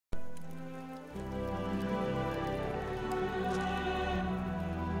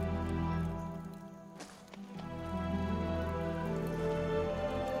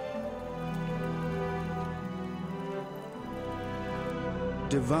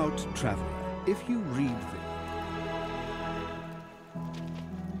devout traveler, if you read this...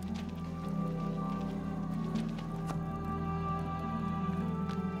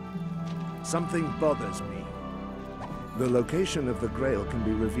 Something bothers me. The location of the Grail can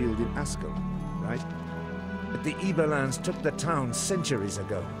be revealed in Askel, right? But the Eberlands took the town centuries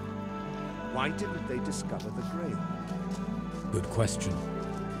ago. Why didn't they discover the Grail? Good question.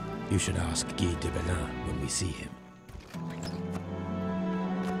 You should ask Guy de Belin when we see him.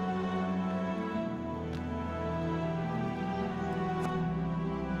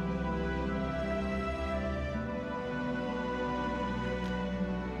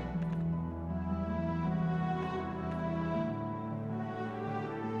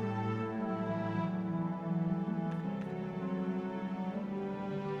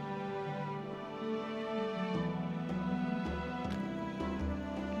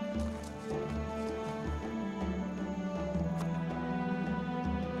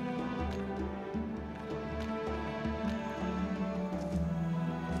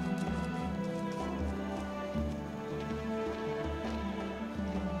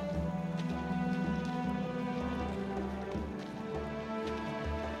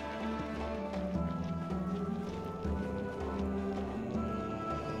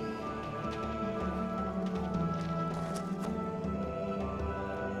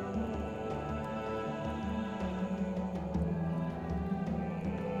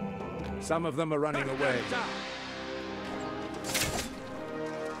 Some of them are running away.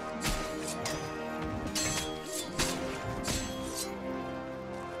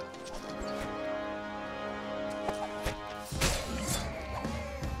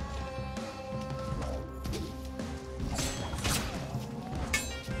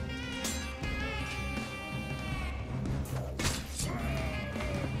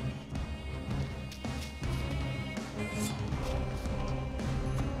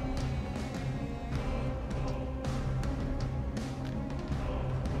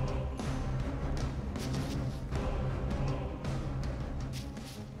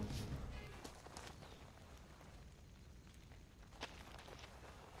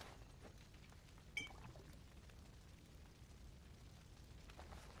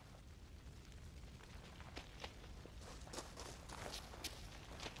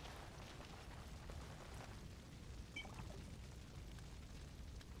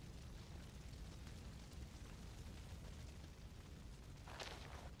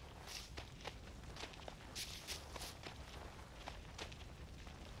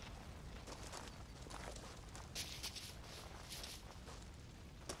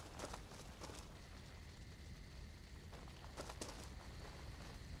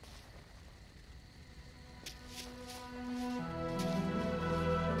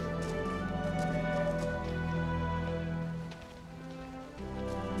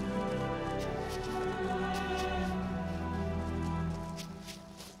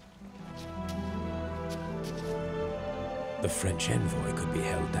 The French envoy could be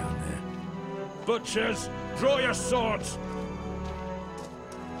held down there. Butchers, draw your swords!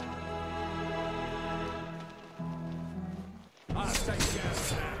 I'll take care of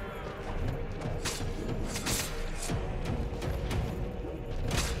that.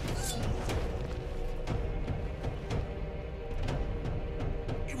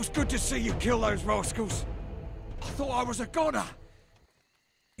 It was good to see you kill those rascals. I thought I was a goner.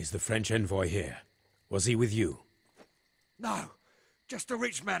 Is the French envoy here? Was he with you? No, just a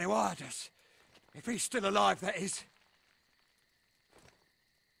rich man who hired us. If he's still alive, that is.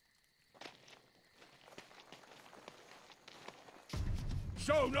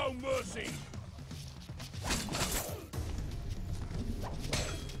 Show no mercy!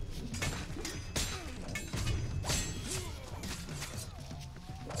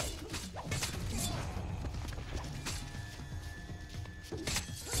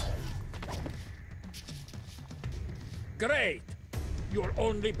 Great! You'll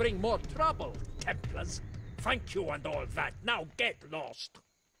only bring more trouble, Templars. Thank you and all that. Now get lost.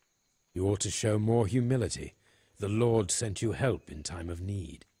 You ought to show more humility. The Lord sent you help in time of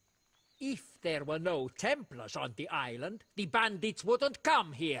need. If there were no Templars on the island, the bandits wouldn't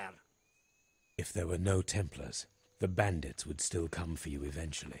come here. If there were no Templars, the bandits would still come for you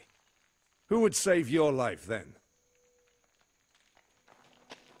eventually. Who would save your life then?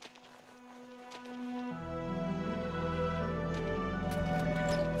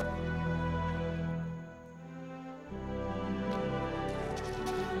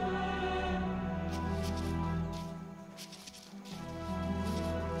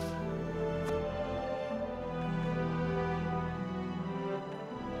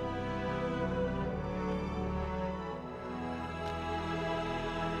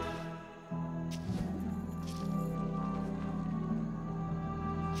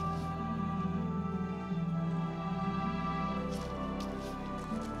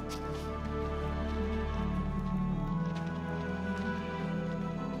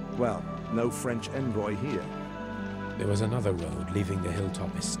 Well, no French envoy here. There was another road leaving the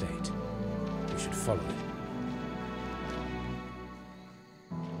hilltop estate. We should follow it.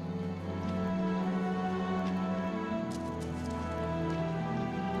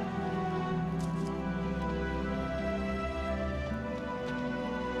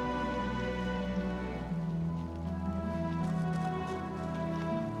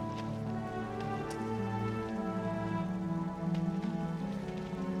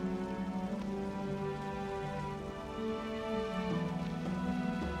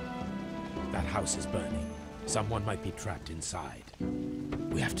 That house is burning. Someone might be trapped inside.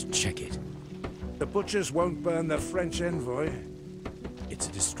 We have to check it. The butchers won't burn the French envoy. It's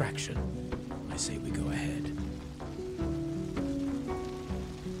a distraction. I say we go ahead.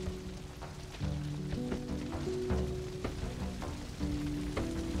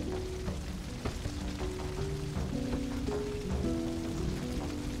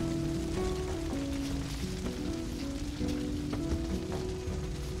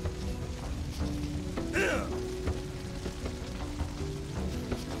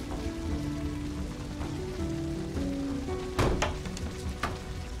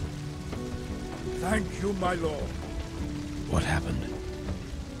 Thank you, my lord. What happened?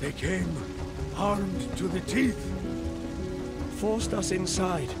 They came, armed to the teeth. Forced us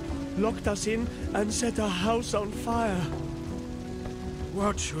inside, locked us in, and set our house on fire.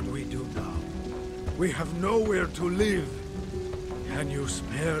 What should we do now? We have nowhere to live. Can you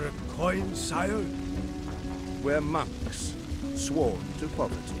spare a coin, sire? We're monks, sworn to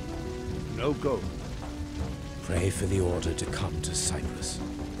poverty. No gold. Pray for the order to come to Cyprus.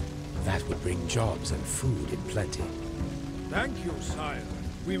 That would bring jobs and food in plenty. Thank you, sire.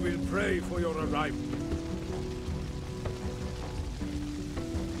 We will pray for your arrival.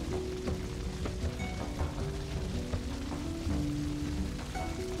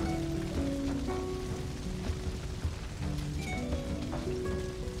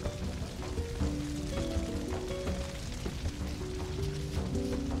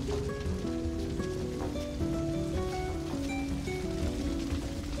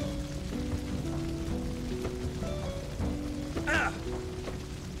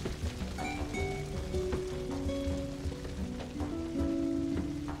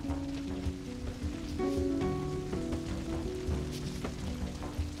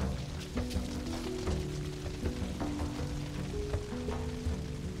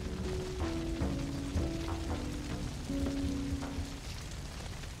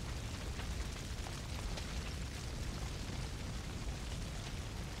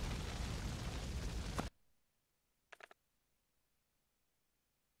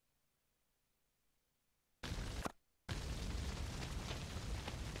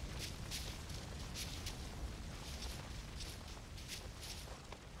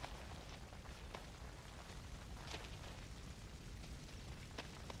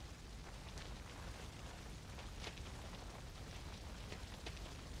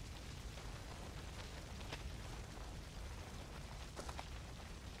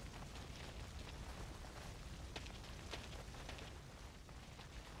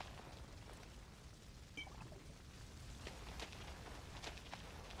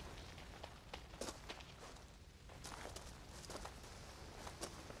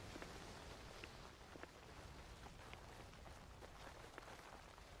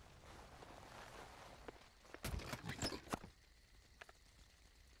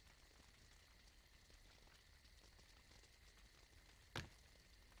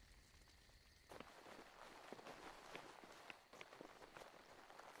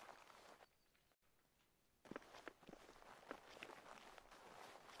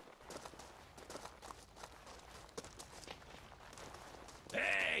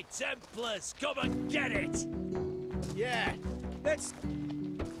 Hey, Templars, come and get it! Yeah, let's...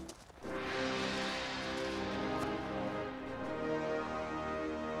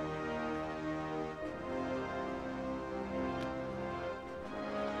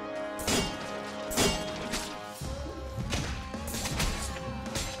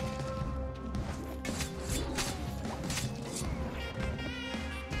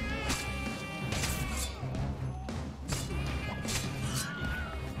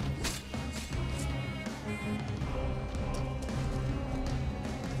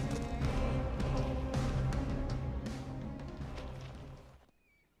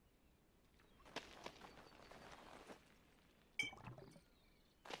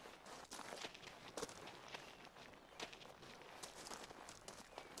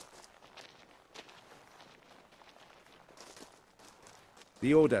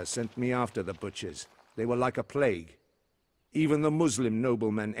 The Order sent me after the butchers. They were like a plague. Even the Muslim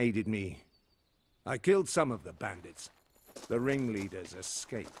noblemen aided me. I killed some of the bandits. The ringleaders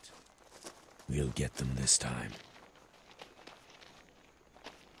escaped. We'll get them this time.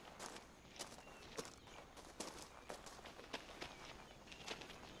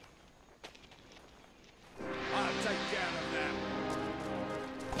 I'll take care of them.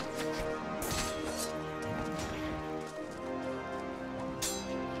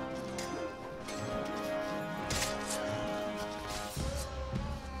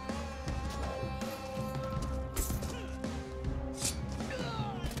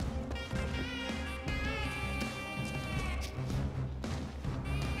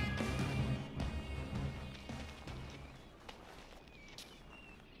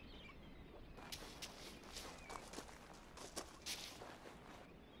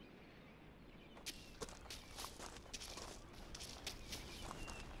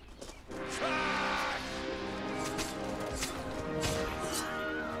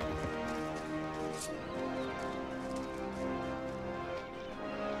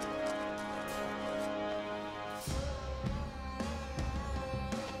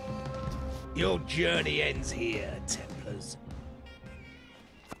 Your journey ends here, Templars.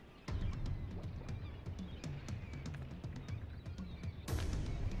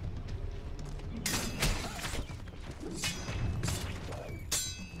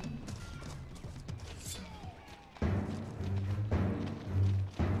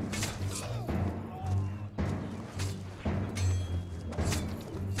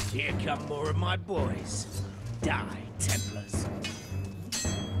 Here come more of my boys. Die, Templars.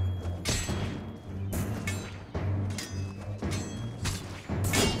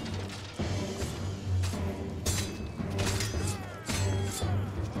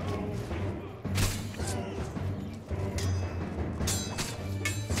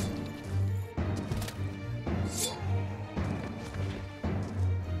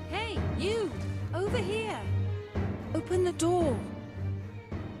 Hey, you! Over here! Open the door!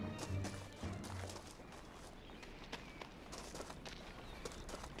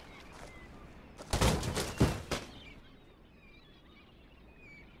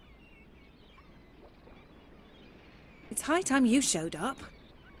 It's high time you showed up.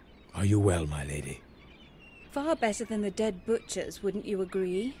 Are you well, my lady? Far better than the dead butchers, wouldn't you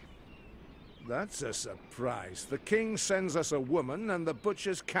agree? That's a surprise. The king sends us a woman and the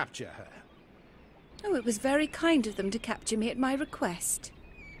butchers capture her. Oh, it was very kind of them to capture me at my request.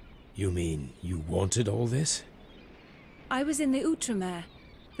 You mean you wanted all this? I was in the Outremer.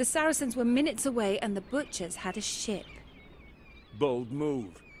 The Saracens were minutes away and the butchers had a ship. Bold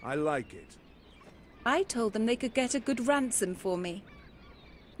move. I like it. I told them they could get a good ransom for me.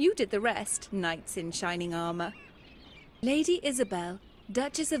 You did the rest, knights in shining armor. Lady Isabel,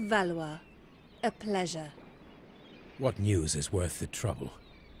 Duchess of Valois. A pleasure. What news is worth the trouble?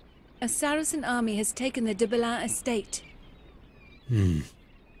 A Saracen army has taken the de Belin estate. Guy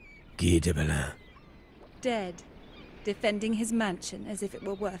de Belin. Dead. Defending his mansion as if it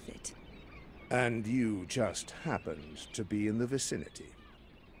were worth it. And you just happened to be in the vicinity.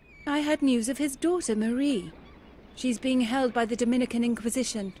 I had news of his daughter, Marie. She's being held by the Dominican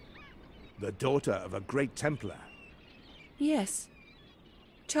Inquisition. The daughter of a great Templar. Yes.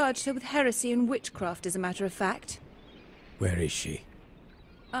 Charged her with heresy and witchcraft, as a matter of fact. Where is she?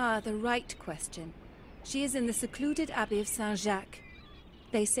 Ah, the right question. She is in the secluded Abbey of Saint-Jacques.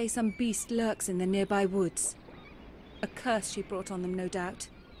 They say some beast lurks in the nearby woods. A curse she brought on them, no doubt.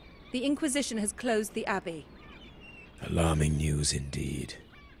 The Inquisition has closed the Abbey. Alarming news indeed.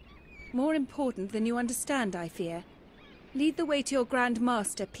 More important than you understand, I fear. Lead the way to your Grand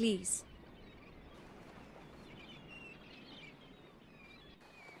Master, please.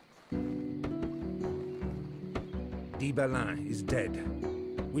 De Belin is dead.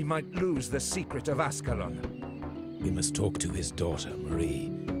 We might lose the secret of Ascalon. We must talk to his daughter,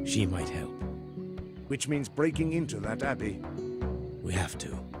 Marie. She might help. Which means breaking into that abbey. We have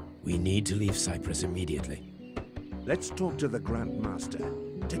to. We need to leave Cyprus immediately. Let's talk to the Grand Master.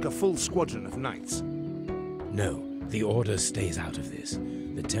 Take a full squadron of knights. No, the Order stays out of this.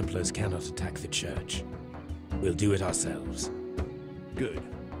 The Templars cannot attack the church. We'll do it ourselves. Good.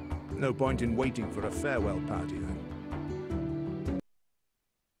 No point in waiting for a farewell party, then.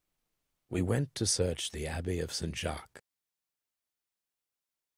 We went to search the Abbey of Saint-Jacques.